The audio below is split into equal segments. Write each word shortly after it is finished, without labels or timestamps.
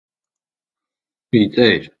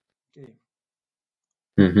მიწერ? კი.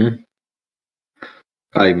 აჰა.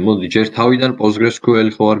 აი, მოდი, ჯერ თავიდან PostgreSQL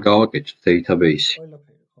ხო არ გავაკეთოთ database-ი.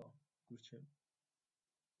 ყველაფერი, ხო, გურჩევი.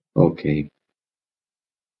 ოკეი.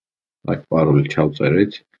 აი, პაროლი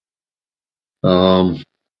ჩავწერეთ.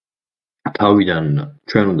 თავიდან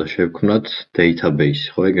ჩვენ უნდა შევქმნათ database,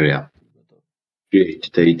 ხო ეგრეა? Create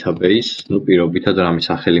database, ну პირობითად რამე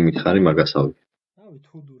სახელი მითხარი მაგასავი. რავი,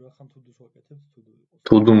 to-do რა ხან to-do-ს ვაკეთებთ, to-do იყოს.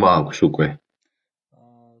 To-do მაქვს უკვე.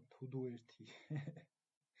 to-do 1.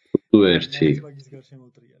 To-do 1. მაგის გარშემო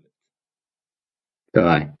მოტრიალებ.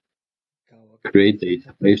 კაი. Create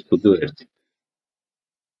database to-do 1.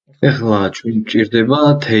 ეხლა ჩვენ გვჭირდება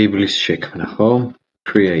table-ის შექმნა, ხო?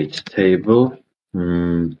 Create table.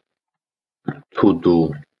 To-do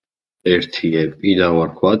 1-ები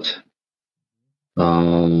დავარქვათ.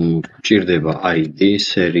 გვჭირდება ID,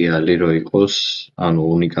 სერიალი რო იყოს, ანუ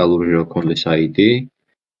უნიკალური რო ქონდეს ID.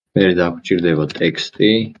 მე დაგვჭირდება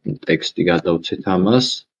ტექსტი გადავცეთ ამას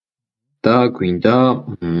და გვინდა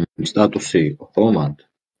სტატუსი იყო, ხო მანდ?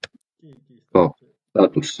 ხო,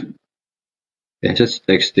 სტატუსი. ესეც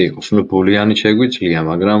ტექსტი იყოს, ну ბულიანი შეგვიძლია,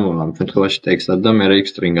 მაგრამ ამ შემთხვევაში ტექსტად და მე იქ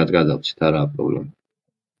string-ად გადავცეთ, არაა პრობლემა.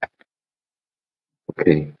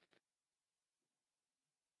 ოკეი.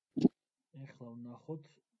 ეხლა ვნახოთ,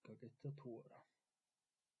 გაკეთდა თუ არა.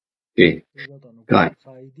 კი. კაი.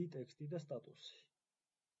 ID, ტექსტი და სტატუსი.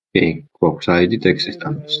 კი, გვაქვს ID, ტექსტი,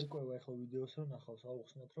 სტატუსი. ერკვევა ახლა ვიდეოს რომ ნახავს,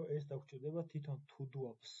 აუხსნათ, რომ ეს დაგჭირდება თვითონ to-do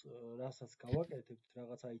apps, რასაც გავაკეთებთ,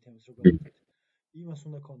 რაღაც აიტემს რო გავაკეთებთ. იმას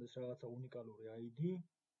უნდა კონდეს რაღაცა უნიკალური ID,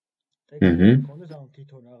 ტექსტი უნდა კონდეს, ანუ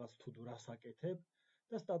თვითონ რაღაც to-do რას აკეთებ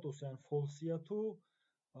და სტატუსი ან false-ია თუ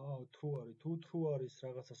true არის. თუ true არის,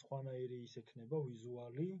 რაღაცა სხვანაირი ის ექნება,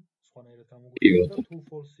 ვიზუალი, სხვანაირად გამოგვიყვება და თუ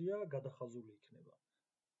false-ია, გადახაზული იქნება.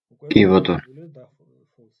 კი ბატონო.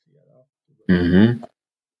 false-ია რა.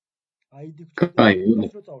 ID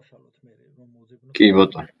გვჭირდება, რომ წავშალოთ მე რომ მოძებნო. კი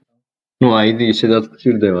ბატონო. ну ID ისედაც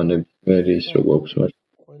გვჭირდება ნებისმიერი ის რო გვაქვს მაგრამ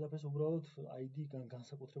ყველაფერს უბრალოდ ID-გან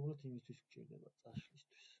განსაკუთრებულად იმისთვის გვჭირდება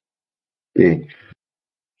წაშლისთვის. კი.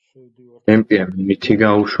 npm-ი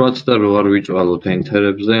გავუშვათ და რო არ ვიწვალოთ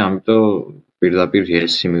enter-ებზე, ამიტომ პირდაპირ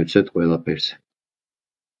yes-ი მივცეთ ყველაფერზე.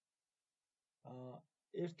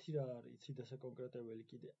 ერთი რა არის, იცი დასაკონკრეტებელი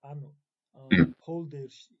კიდე. ანუ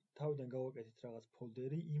folder-ში თავიდან გავაკეთეთ რაღაც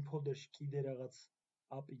folder-ი, იმ folder-ში კიდე რაღაც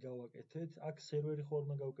API გავაკეთეთ, აქ სერვერი ხო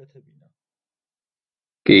უნდა გავკეთებინა.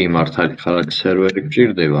 კი, მართალი ხარ, აქ სერვერი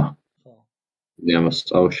გვჭირდება. ხო. მე ამას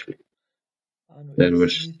წავშლი. ანუ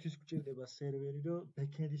იმისთვის გვჭირდება სერვერი, რომ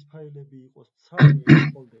backend-ის ფაილები იყოს ცალკე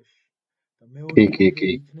folder-ში. და მეორე folder-ი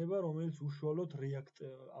იქნება, რომელიც უშუალოდ React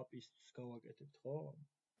API-ს გავაკეთებთ, ხო?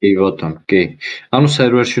 კი ბატონო, კი. ანუ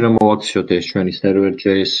სერვერში რომ მოვაქციოთ ეს ჩვენი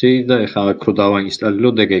server.js-ი და ეხლა აქ რო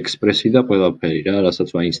დავაინსტალიროთ ეგ Express-ი და ყველაფერი რა, რასაც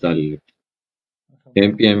ვაინსტალილებთ.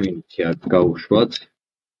 npm-ი აქ გავუშვათ.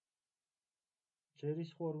 ჯერის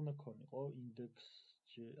ხო არ უნდა ქონიყო index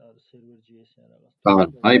server.js-ი რაღაც.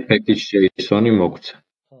 აი package.json-ი მოგვცა.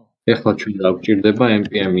 ხო. ეხლა ჩვენ დავჭირდება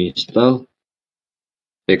npm install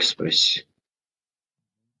Express-ი.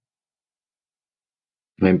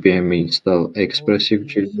 npm install Express-ი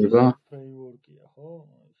გვჭირდება. framework-ია, ხო?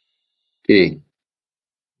 კი.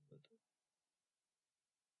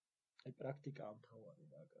 აი პრაქტიკა ამთავარი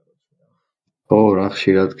რა, კაროჩე რა. ხო, რა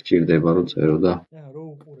ხშირად გჭირდება რომ წერო და. რო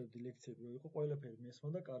უყურებდი ლექციები, რო იყო ყველაფერი მესმა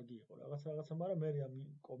და კარგი იყო. რაღაცა, მაგრამ მე ამ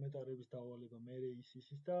კომენტარების დავალება, მე ის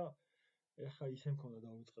და ეხა ისე მქონდა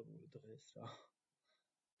დავიწყებული დღეს რა.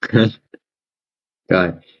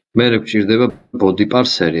 კაი. მე გვჭირდება body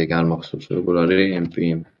parser-ი, ეგ არ მახსოვს როგორ არის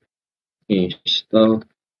npm install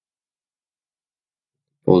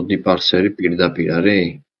body parser-ი პირდაპირ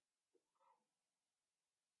არის?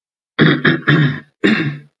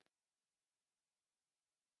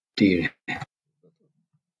 დირე.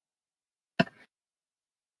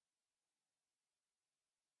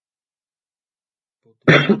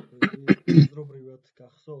 ზრობრივად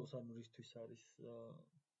გახსოვს, ანუ ისთვის არის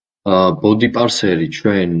body parser-ი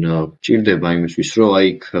ჩვენ გვჭირდება იმისთვის, რომ აი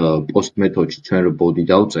იქ post method-ში ჩვენ რო body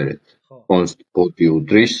დავწერეთ, const body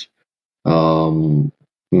უდრის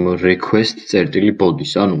request წერტილი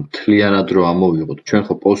body-ს, ანუ მთლიანად რო ამოვიღოთ, ჩვენ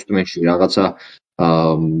ხო postman-ში რაღაცა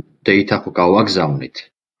data ხო გავაგზავნეთ.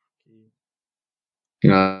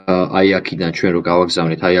 აი აქედან ჩვენ რო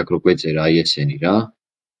გავაგზავნეთ, აი აქ რო გვეწერა აი ესენი რა.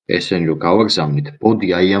 ესენი რო გავაგზავნეთ, body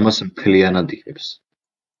აი ამას მთლიანად იღებს.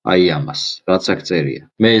 აი ამას, რაც აქ წერია.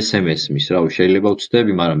 მე SMS-მის, რავი, შეიძლება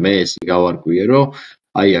ვცდები, მაგრამ მე ეს გავარკვიე, რომ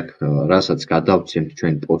აი აქ რასაც გადავცემთ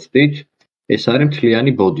ჩვენ პოსტით, ეს არის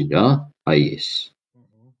მთლიანი body რა, აი ეს.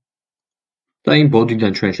 და იმ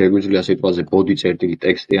ბოდიდან ჩვენ შეგვიძლია სიტყვაზე ბოდი წერტილი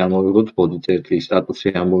ტექსტი ამოვიღოთ, ბოდი წერტილი სტატუსი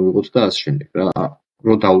ამოვიღოთ და ასე შემდეგ რა.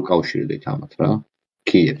 რო დაუკავშირდეთ ამათ რა.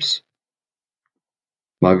 keyებს.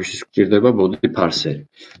 მაგისთვის გვჭირდება body parser-ი.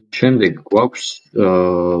 შემდეგ გვაქვს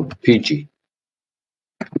PG.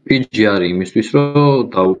 PG არის იმისთვის,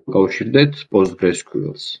 რომ დაუკავშირდეთ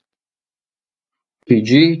PostgreSQL-ს. PG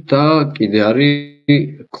და კიდე არის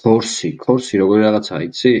course. course როგორი რაღაცა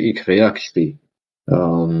იცი? იქ React-ი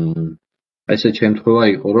ესე შემთხვევა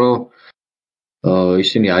იყო, რომ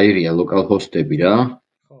ისინი აირია localhost-ები რა.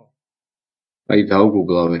 ხო. აი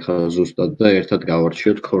დავგუგლავ ახლა ზუსტად და ერთად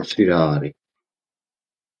გავარჩიოთ course-ი რა არის.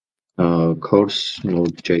 Course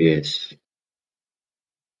Node.js.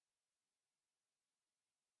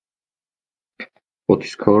 What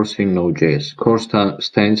is course in Node.js? Course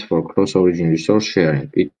stands for cross-origin resource sharing.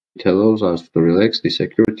 It allows us to relax the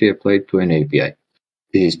security applied to an API.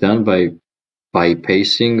 This is done by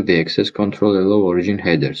bypassing the access control allow origin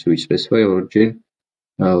headers, which specify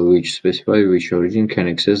which origin can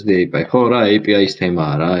access the API. ხო რა API-ის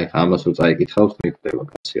თემაა რა, ეხლა ამას რო წაიკითხავთ, მიხვდება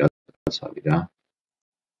კაცი რაც არის რა.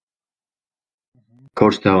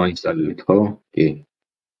 Course დავაინსტალეთ, ხო? კი.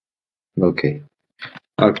 Okay.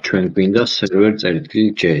 აქ ჩვენ გვინდა server წერტილი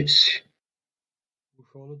JS.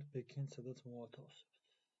 უშუალოდ backend სადაც მოვათავსებთ.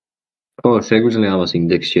 ხო, შეგვიძლია ამას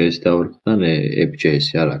index.js დავარქვა და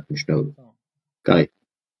app.js-ი არ აქვს მნიშვნელობა. კაი.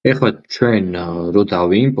 ეხლა ჩვენ რო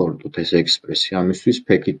დავიიმპორტოთ ეს express-ი, ამისთვის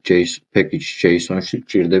package.json-ში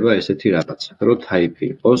გვჭირდება ესეთი რაღაცა, რომ type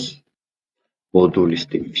იყოს მოდულის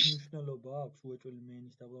ტიპის. მნიშვნელობა აქვს უეჭველი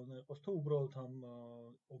main-ის დაბლა იყოს თუ უბრალოდ ამ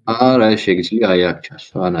არა, შეიძლება აი აქ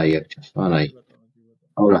ჩასვა, აი აქ ჩასვა, აი.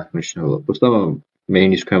 არა, მნიშვნელობა. просто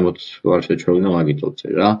main-ის ქვემოთ ვარ შეჭრილი და მაგითო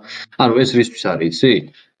წერ რა. ანუ ეს რისთვის არის, იცი?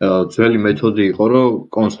 ძველი მეთოდი იყო, რომ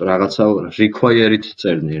რაღაცა require-ით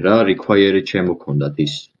წერდნენ რა, require-ით შემოქონდათ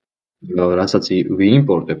ის. რასაც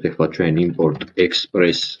ვიიმპორტებთ, ეხლა ჩვენ import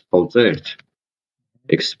express ვწერთ.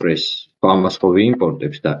 express ამას ხო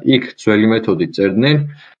ვიიმპორტებთ და იქ ძველი მეთოდით წერდნენ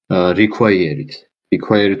require-ით.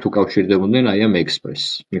 require-ით უკავშირდებოდნენ აი ამ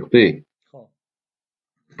express-ს. მიხვდი?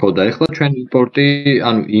 ხო და ეხლა ჩვენ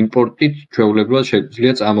იმპორტით ჩვეულებრივად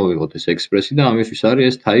შეგვიძლია წამოვიღოთ ეს express-ი და ამისთვის არის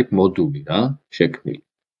ეს type მოდული რა, შექმნილი.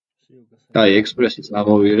 აი express-ი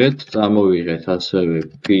წამოვიღეთ ასევე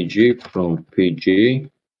pg from pg.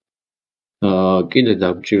 კიდე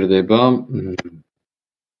დაგჭირდება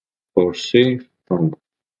course from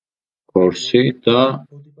course და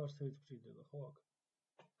body parser-ით გვჭირდება, ხო აქ?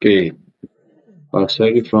 კი. parser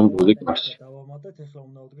from body parser. დავამატეთ, ეხლა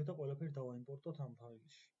უნდა ვდგეთ და ყველაფერი დავაიმპორტოთ ამ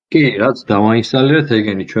ფაილში. კი, რაც დავაინსტალირეთ,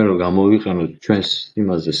 ეგენი ჩვენ რო გამოვიყენოთ ჩვენს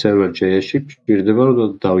იმაზე server.js-ში, გვჭირდება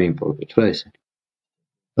რომ დავიიმპორტოთ რა ესე.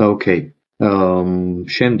 Okay.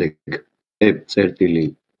 შემდეგ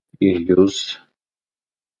app.use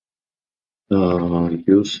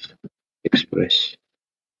use express.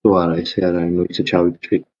 თუ არა, ესე არ არის, ნუ ისე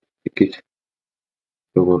ჩავიტყვი იქით.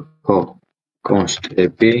 როგორ ხო, const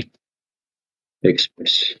app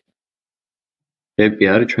express. app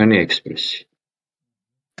არის ჩვენი express-ი.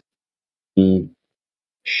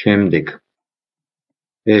 შემდეგ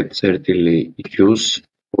app.use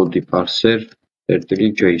body parser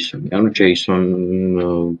 .json. ანუ JSON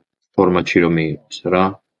ფორმატში რომ მიიღოს რა.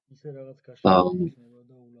 ისე რაღაც გაშლილი იქნება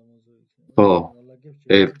და ულამაზო იქნება. ხო,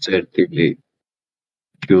 app.use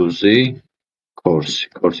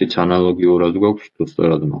course-იც ანალოგიურად გვაქვს, თუ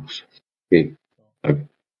სწორად მახსოვს. კი.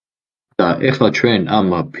 და ეხლა ჩვენ ამ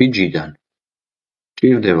PG-დან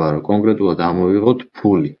ჭირდება რომ კონკრეტულად ამოვიღოთ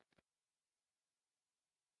ფული.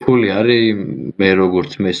 ფული არის მე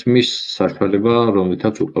როგორც მესმის საშუალება,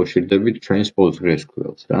 რომლითაც უკავშირდებით ჩვენს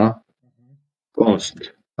PostgreSQL-ს რა. const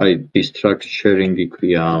აი distract sharing-ი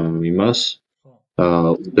ქვია ამ იმას.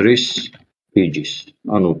 უდრის PG-ს.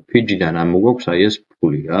 ანუ PG-დან ამოგვაქვს აი ეს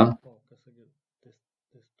ფული რა.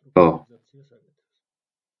 ხო.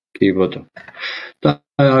 კი ბატონო. და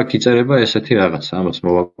აქ იწერება ესეთი რაღაცა, ამას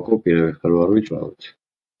მოვაკოპირებ ახლა რო არ ვიჭვალოთ.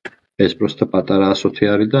 ეს просто პატარა ასოთი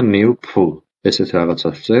არის და new full. ესეთ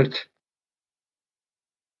რაღაცას ვწერთ.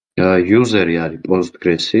 user-ი არის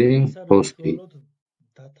Postgres-ი, post-ი.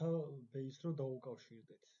 database რო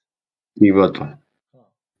დაუკავშირდეთ. კი ბატონო.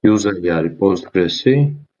 user-ი არის Postgres-ი.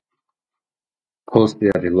 host-ი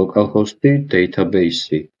არის localhost-ი,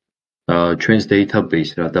 database-ი. ჩვენს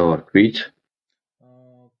database რა დავარქვით?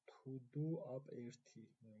 todo app 1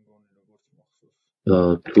 მე მგონი როგორც მახსოვს.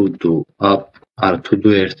 todo app, არა todo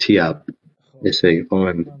 1 app. ესე იყო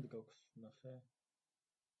მე.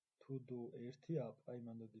 todo 1 app, აი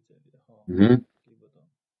მანდ დიწერია, ხო? კი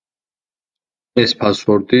ბატონო. ეს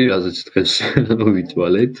password-ი, რაზეც დღეს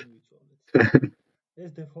ვიწვალეთ.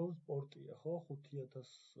 ეს default port-ია, ხო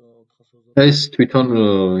 5420. ეს თვითონ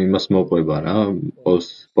იმას მოყვება რა,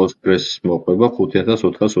 Postgres მოყვება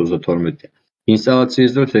 5432.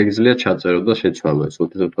 ინსტალაციის დროს ეგიძლია ჩაწერო და შეცვალო ეს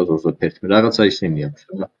 5421. რაღაცა ისინი აქვს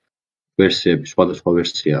რა. ვერსიები, სხვადასხვა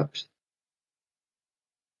ვერსია აქვს.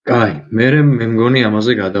 კაი, მე მგონი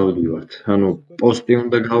ამაზე გადავდივართ. ანუ პოსტი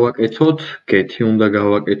უნდა გავაკეთოთ, get-ი უნდა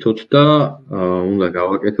გავაკეთოთ და უნდა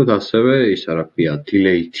გავაკეთოთ ასევე ისა რა ქვია,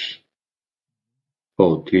 delete. ხო,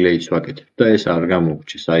 delete-ს ვაკეთებ და ეს არ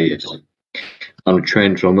გამოგჩეს, აი ეს. ანუ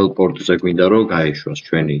ჩვენ რომელ პორტზე გვინდა რომ გაეშვას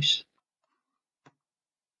ჩვენი ის.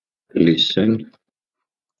 Listen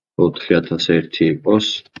 4001 იყოს.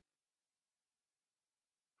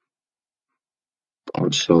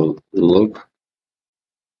 Console log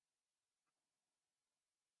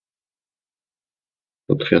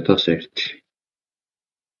 4001.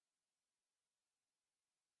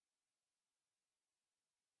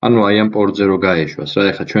 ანუ აი ამ პორტზე რო გაეშვას რა,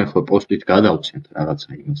 ეხლა ჩვენ ხო პოსტით გადავცემთ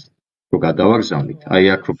რაღაცა იმას. რო გადავაგზავნით, აი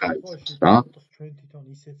აქ რო გაეშვას რა. ჩვენ თვითონ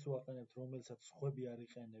ისეც ვაყენებთ, რომელსაც სხვები არ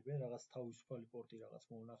იყენებენ, რაღაც თავისუფალი პორტი რაღაც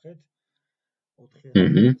მოვნახეთ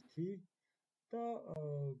 4001 და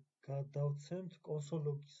გადავცემთ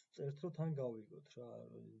კონსოლოგის წერთ რომ თან გავიგოთ რა,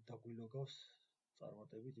 დაგვილოგავს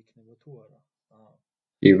წარმატებით იქნება თუ არა.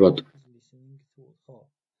 კი ბატონო. listening to ხო.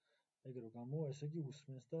 ეგ რო გამოვა, ესე იგი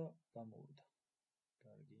უსმენს და გამოვიდა.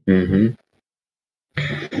 კარგი.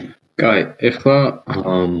 კაი, ეხლა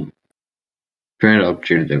ჩვენ რა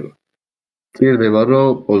გვჭირდება? გვჭირდება რომ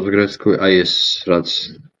Postgres აი ეს რაც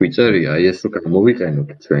გვიწერია, აი ეს რო გამოვიყენოთ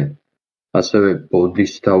ჩვენ. ასევე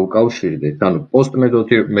body-ს დავუკავშირდეთ, ანუ post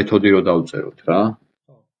მეთოდი რო დავწეროთ რა.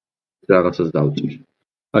 რაღაცას დავწერთ.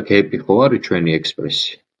 აქ app ხო არის ჩვენი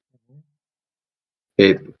express-ი.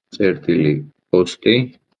 app წერტილი post-ი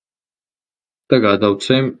და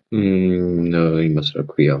გადავცემ იმას რა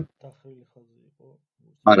ქვია. დახრილი ხაზი იყო.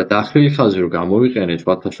 არა, დახრილი ხაზი რო გამოვიყენეთ,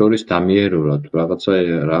 სხვათა შორის დამიერორა თუ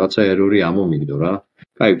რაღაცა ერორი ამომიგდო რა.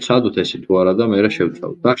 კაი, ვცადოთ ესე თუ არა და მე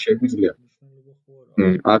შევცვალოთ. აქ შეგვიძლია.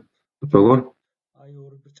 აქ როგორ? აი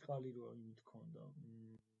ორი ბრჭყალი რო იმით ქონდა.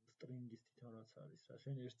 string-ის თვითონ რაც არის რა.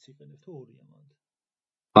 შენ ერთს იყენებ თუ ორია მანდ?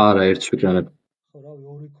 არა, ერთს ვიყენებ. ხო, რავი,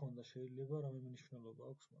 ორი ქონდა, შეიძლება რამე მნიშვნელობა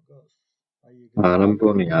აქვს მაგას? აი ეგ. არა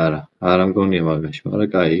მგონია, არა მგონია მაგაში, მაგრამ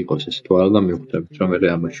კაი, იყოს ეს თუ არა და მივხვდებით რომ მე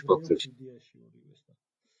ამაში გვაქვს.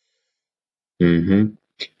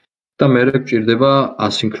 და მე გვჭირდება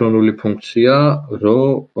ასინქრონული ფუნქცია, რომ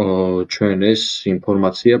ჩვენ ეს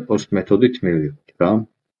ინფორმაცია post მეთოდით მივიღოთ რა.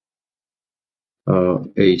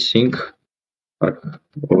 async აქ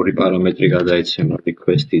ორი პარამეტრი გადაეცემა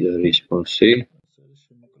request-ი და response-ი.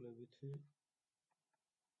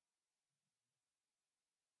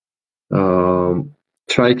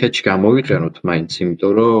 try catch გამოვიყენოთ მაინც,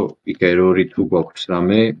 იმიტომ რომ იქ error-ი თუ გვაქვს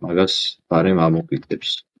რამე, მაგას ბარემ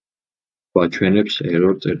ამოგვიგდებს. გვაჩვენებს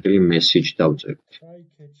error წერტილი message დავწერთ. try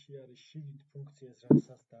catch-ი არის შიგნით ფუნქციას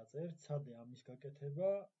რასაც დაწერთ, ცადე ამის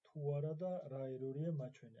გაკეთება თუ არა და რა error-ია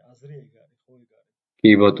მაჩვენე. აზრი ეგ არის, ხო ეგ არის.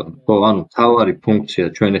 კი ბატონო, ხო, ანუ თავარი ფუნქცია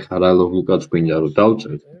ჩვენ ახლა რა ლოგიკაც გვინდა რომ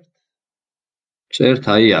დავწერთ. წერთ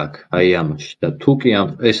აი აქ, აი ამაში და თუ კი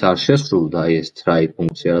ეს არ შესრულდა აი ეს try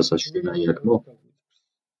ფუნქცია, რასაც ჩვენ აი აქ ხო,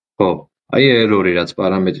 აი error-ი რაც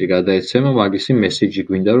პარამეტრი გადაეცემა, მაგისი message-ი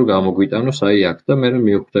გვინდა რომ გამოგვიტანოს აი აქ და მე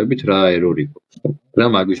მივხვდებით რა error-ი გვაქვს. და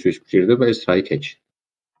მაგისთვის გვჭირდება ეს try catch.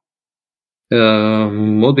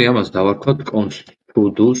 მოდი ამას დავარქვათ const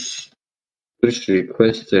to-dos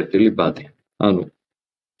request წერტილი body. ანუ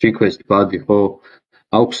request body ხო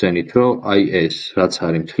აუხსენით რომ აი ეს რაც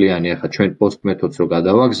არის მთლიანი ახლა ჩვენ post მეთოდს რო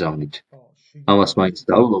გადავაგზავნით. ამას მაინც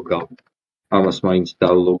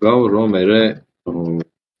დავლოგავ რომ მე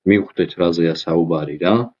მივხვდეთ რაზეა საუბარი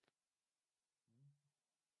რა.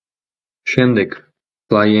 შემდეგ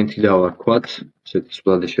client-ი დავარქვათ, ესეთი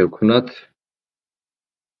სვლადი შევქმნათ.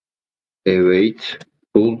 await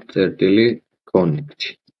full წერტილი connect.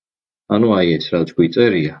 ანუ აი ეს რაც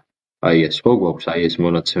გვიწერია, აი ეს ხო გვაქვს, აი ეს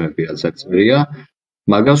მონაცემები რაც აქ წერია,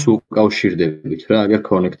 მაგას უკავშირდებით რა, აგერ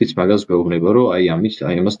connect-იც მაგას გვეუბნება რომ აი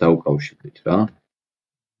ამას დაუკავშირდით რა.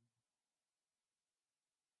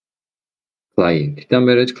 client-ი და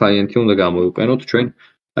მე ეს client-ი უნდა გამოვიყენოთ ჩვენ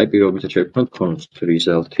აი პირობითად შევქმნათ const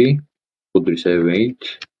result-ი უდრის await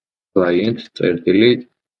client წერტილი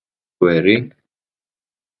query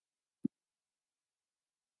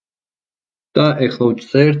და ეხლა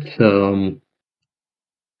ვწერთ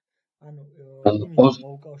ანუ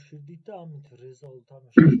მოვუკავშირდით და ამით result ანუ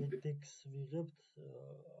შედეგს ვიღებთ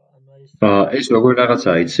ეს როგორ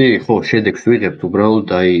რაღაცა იცი? ხო, შედეგს ვიღებთ უბრალოდ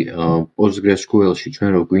აი PostgreSQL-ში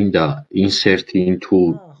ჩვენ რო გვინდა insert into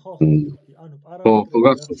ანუ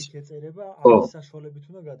პარამეტრი ეწერება, ამის საშუალებით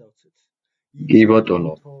უნდა გადავცეთ. კი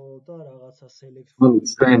ბატონო. და რაღაცა select ანუ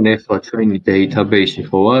ჩვენ ახლა ჩვენი database-ი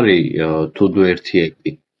ხო არის todo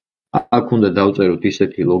 1.6. აქ უნდა დავწეროთ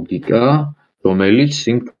ისეთი ლოგიკა, რომელიც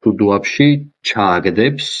იმ todo app-ში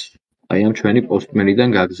ჩააგდებს აი ამ ჩვენი postman-იდან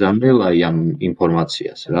გაგზავნილ აი ამ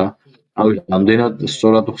ინფორმაციას რა. აი, რამდენად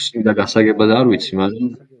სწორად ხსნიდა გასაგებად არ ვიცი, მაგრამ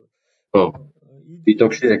ხო,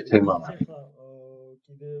 TikTok-ში ეგ თემა არის. ახლა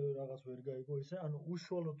კიდე რაღაც ვერ გაიგო ისე, ანუ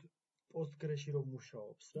უშუალოდ Postgres-ში რომ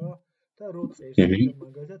მუშაობს რა და რო წერს ისე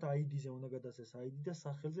მაგალითად ID-ზე უნდა გადასცეს ID და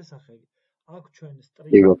სახელზე სახელი. აქ ჩვენ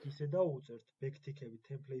string ისე დაუწერთ backtick-ები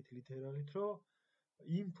template literally-ით, რომ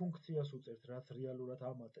იმ ფუნქციას უწერთ, რაც რეალურად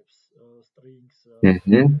ამატებს strings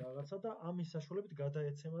რაღაცა და ამის საშუალებით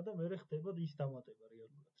გადაეცემა და მე ხდება ის დამატება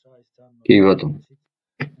რეალურად რა, ის ძალიან კი ბატონო.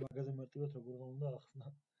 მაგაზე მარტივად როგორ უნდა ახსნა.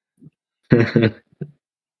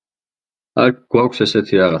 აქ გვაქვს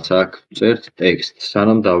ესეთი რაღაცა, აქ წერთ ტექსტს,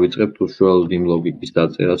 სანამ დავიწყებთ უშუალოდ იმ ლოგიკის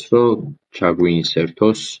დაწერას, რომ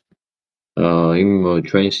ჩაგვიინსერტოს იმ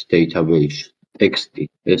ჩვენს database-ში. ტექსტი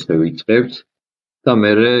ესე ვიწყებთ და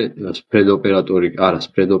მერე spread ოპერატორი, არა,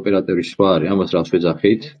 spread ოპერატორი სხვა არის, ამას რას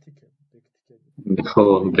ვეძახით? ხო,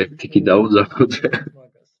 backtick-ი დაუძახოთ.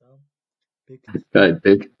 კაი,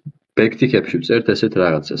 backtick-ებში ვწერთ ესეთ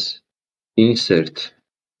რაღაცას. insert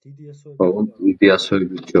დიდი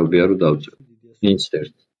ასოებით ჯობია რომ დავწერო.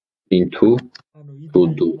 insert into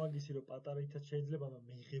todo. მაგისი რომ პატარითაც შეიძლება,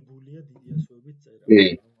 მაგრამ მიღებულია დიდი ასოებით წერა. კი.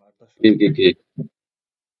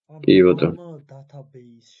 კი ბატონო. ამ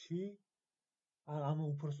database-ში ამ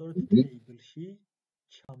უბრალოდ table-ში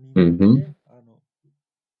ჩამიმეტე, ანუ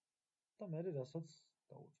და მე რასაც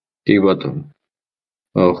დავუწევ. კი ბატონო.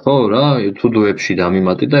 ხო რა, todo app-ში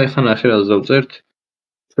დამიმატე და ეხლა ნახე რას დავწერთ.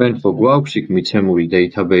 ჩვენ ხო გვაქვს იქ მიცემული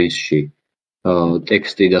database-ში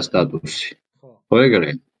ტექსტი და სტატუსი. ხო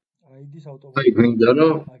ეგრე? ID-ს ავტომატურად. აი გვინდა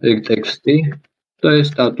რომ ეგ ტექსტი და ეს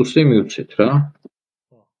სტატუსი მივცეთ რა.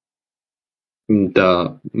 და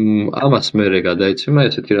ამას მერე გადაეცემა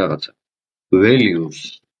ესეთი რაღაცა. values,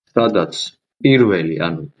 სადაც პირველი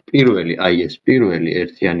აი ეს პირველი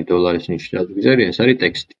ერთიანი დოლარის ნიშნად ვიწერია, ეს არის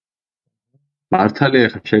ტექსტი. მართალია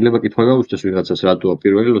ახლა შეიძლება კითხვა გაუჩნდეს ვიღაცას რატოა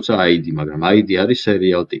პირველი, როცა ID, მაგრამ ID არის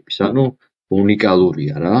serial ტიპის, ანუ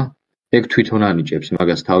უნიკალურია რა. ეგ თვითონ ანიჭებს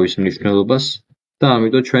მაგას თავის მნიშვნელობას და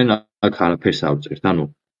ამიტომ ჩვენ აქ არაფერს ავწერთ. ანუ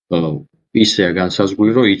ისეა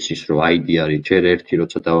განსაზღვრული, რომ იცის, რომ ID არის ჯერ ერთი,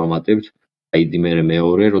 როცა დავამატებთ, ID მერე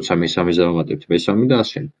მეორე, როცა მესამეს დავამატებთ, მესამე და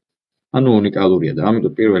ასე. ანუ უნიკალურია და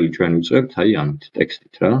ამიტომ პირველი ჩვენ ვიწყებთ აი ამით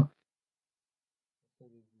ტექსტით რა.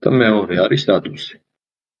 და მეორე არის სტატუსი.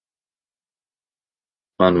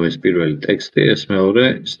 ანუ ეს პირველი ტექსტი, ეს მეორე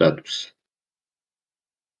სტატუსი.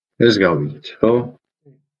 ეს გავიგეთ, ხო?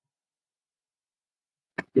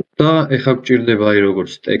 და ეხლა გვჭირდება აი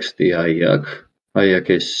როგორც ტექსტი აი აქ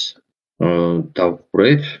ეს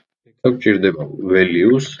დავყვრეთ და გვჭირდება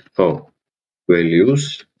values, ხო? values,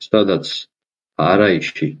 სადაც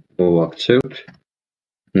array-ში მოვაქცევთ.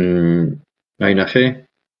 აი ნახე.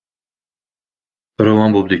 რომ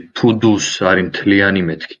ამბობდი to-dos არის მთლიანი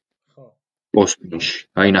მეთქი. ხო. Postman-ში.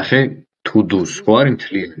 აი ნახე, to-dos ხო არის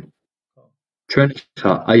მთლიანი. ჩვენ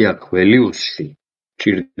ხა აი აქ values-ში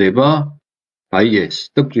ჭირდება აი ეს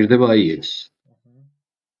და გვჭირდება აი ეს.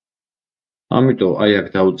 ამიტომ აი აქ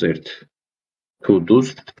დავწერთ to-dos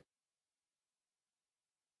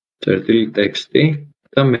წერტილი ტექსტი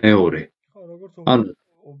და მეორე. ხო, როგორც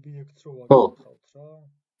ობიექტს რო ვაკეთავთ რა.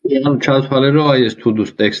 ანუ ჩავთვალე რომ აი ეს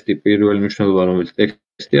to-dos ტექსტი პირველი მნიშვნელობა რომელიც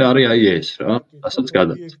ტექსტი არის აი ეს რა, რასაც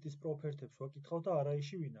გადაწერთ. ობიექტის პროფერტებს ვაკითხავთ და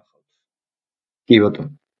array-ში ვინახავთ. კი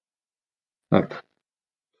ბატონო. აქ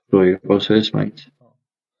რო იყოს ეს მაინც.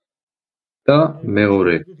 და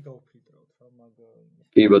მეორე.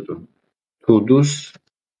 კი ბატონო. to-dos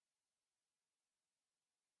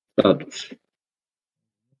status.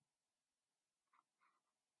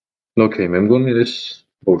 ოკეი, მე მგონი ეს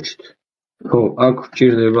ვორჩით. ხო, აქ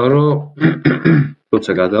გვჭირდება რომ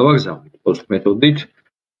როცა გადავაგზავნით post მეთოდით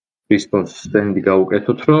response send-ი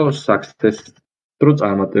გავუკეთოთ, რომ success რო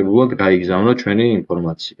წარმატებულად გაიგზავნა ჩვენი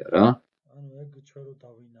ინფორმაცია რა. ანუ ეგ ჩვენ რო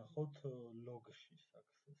დავინახოთ log-ში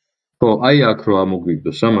success. ხო, აი აქ რო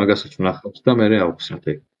ამოგვიგდოს რა, მაგასაც ვნახავთ და მე ავხსნათ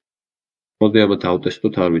ეგ. მოდი აბა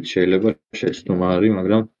დავტესტოთ, არ ვიცი შეიძლება შეცდომა არის,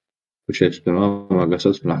 მაგრამ თუ შეცდომა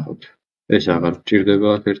მაგასაც ვნახავთ. ეს აღარ გვჭირდება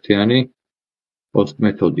აქ ერთიანი post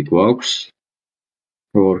მეთოდი გვაქვს.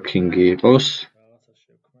 working-ი იყოს. რაღაცა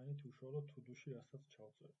შევქმნით უშუალოდ to-do-ში რასაც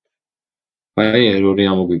ჩავწერთ. აი ერორი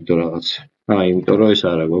ამოგვიგდო რაღაც. აი, იმიტომ რომ ეს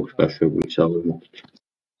არა გვაქვს გაშვებული საბოლოოდ.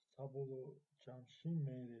 საბოლოო ჯამში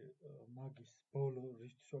მე მაგის ბოლო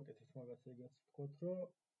რისთვის ვაკეთებ მაგას ეგაც ვთქვათ, რომ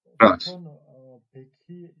თვითონ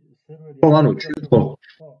ბექი სერვერი ხო, ანუ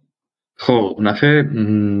ხო, ნახე,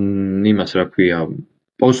 იმას რა ქვია,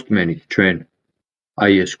 პოსტმენით ჩვენ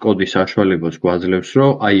აი ეს კოდის საშუალებას გვაძლევს,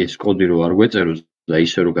 რომ აი ეს კოდი რო არ გვეწეროს და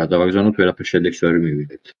ისე რომ გადავაგზავნოთ, ვერაფერ შედეგს ვერ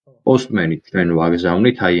მივიღებთ. პოსტმენით ჩვენ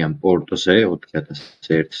ვაგზავნით აი ამ პორტზე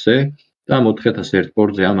 4001-ზე და ამ 4001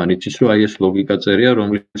 პორტზე ამან იცის, რომ აი ეს ლოგიკა წერია,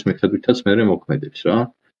 რომლის მიხედვითაც მე მოქმედებს რა.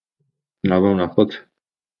 აბა ვნახოთ.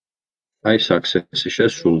 აი success-ი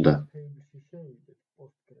შესრულდა.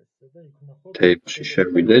 Table-ში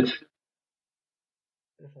შევიდეთ.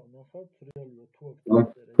 ეხლა ნახავთ რეალურად თუ აქ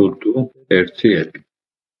todo ერთი ეპი.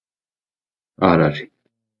 არ არის.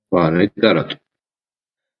 არა, და რატო?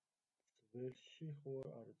 ვერსი ხო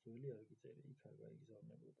არის ძველი არ გიწერე, იქ არ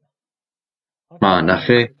გაიგზავნებოდა.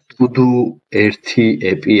 ნახე, todo ერთი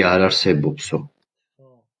ეპი არ არსებობსო.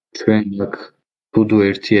 ჩვენ აქ todo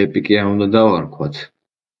ერთი ეპი კი არ უნდა დავარქვათ.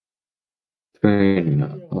 ჩვენ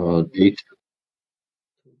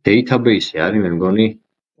database-ი არის მე მგონი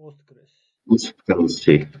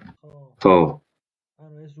Postgres-ი. ხო.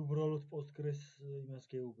 ანუ ეს უბრალოდ Postgres იმას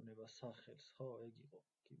გეუბნება სახელს, ხო, ეგ იყო,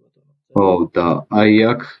 კი ბატონო. ხო, და აი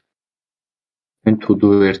აქ ჩვენ todo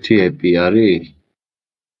ერთი ეპი არის.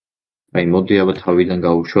 აი მოდი აბა თავიდან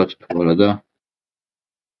გავუშვათ თუ არა და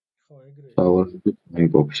ხო, ეგრე. დავარქვით აი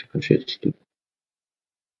კოპის ხა შეცდით.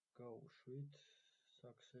 გავუშვით,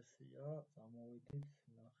 success-ია, გამოვიდით,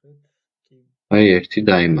 ნახეთ, კი. აი ერთი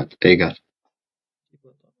დაემატა, ეგ არის. კი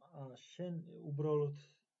ბატონო. შენ უბრალოდ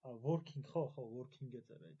working ხო, working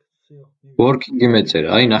ეწერა იქ. სიო. working-ი მეწერა.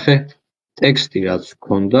 აი ნახე, ტექსტი რაც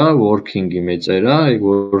გქონდა, working-ი მეწერა, ეგ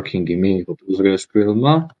working-ი მიიღო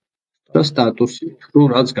PostgreSQL-მა და სტატუსი თუ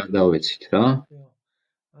რაც გადავეცით რა.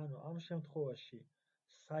 ანუ ამ შემთხვევაში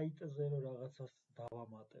საიტზე რომ რაღაცას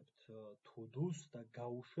დავამატებთ to-dos და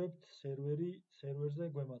გავუშვებთ სერვერზე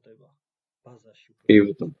გვემატება ბაზაში. კი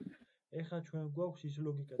ბატონო. ეხლა ჩვენ გვაქვს ის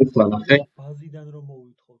ლოგიკა, ბაზიდან რომ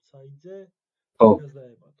მოვითხოთ საიტზე, იქაც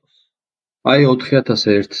დაემატოს. აი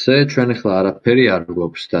 4001-ზე ჩვენ ახლა არაფერი არ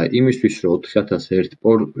გვაქვს და იმისთვის რომ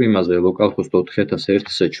 4001 იმაზე localhost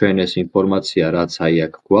 4001-ზე ჩვენ ეს ინფორმაცია რაც აი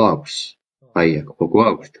აქ გვაქვს, აი აქ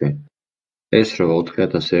გვაქვს ჩვენ. ეს რომ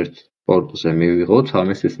 4001 პორტზე მივიღოთ,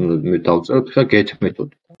 ამისთვის უნდა დავწეროთ ხა get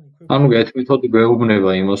მეთოდი. ანუ get მეთოდი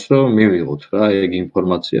გვეუბნება იმას, რომ მივიღოთ რა ეგ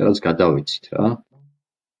ინფორმაცია რაც გადავეცით რა.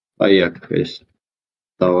 აი აქ ეს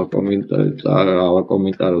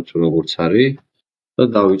დავაკომენტაროთ როგორც არის. და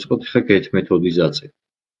დავიწყოთ ხა get მეთოდის აწევა.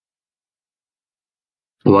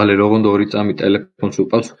 ვალე როგორ ორი წამი ტელეფონს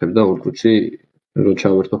უპასუხებ და ურჩი რო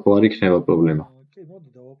ჩავერთო ხო არ იქნება პრობლემა. კი, მოდი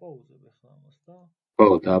დავაპაუზებ ახლა ამას და ხო,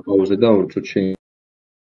 დააპაუზე და ურჩი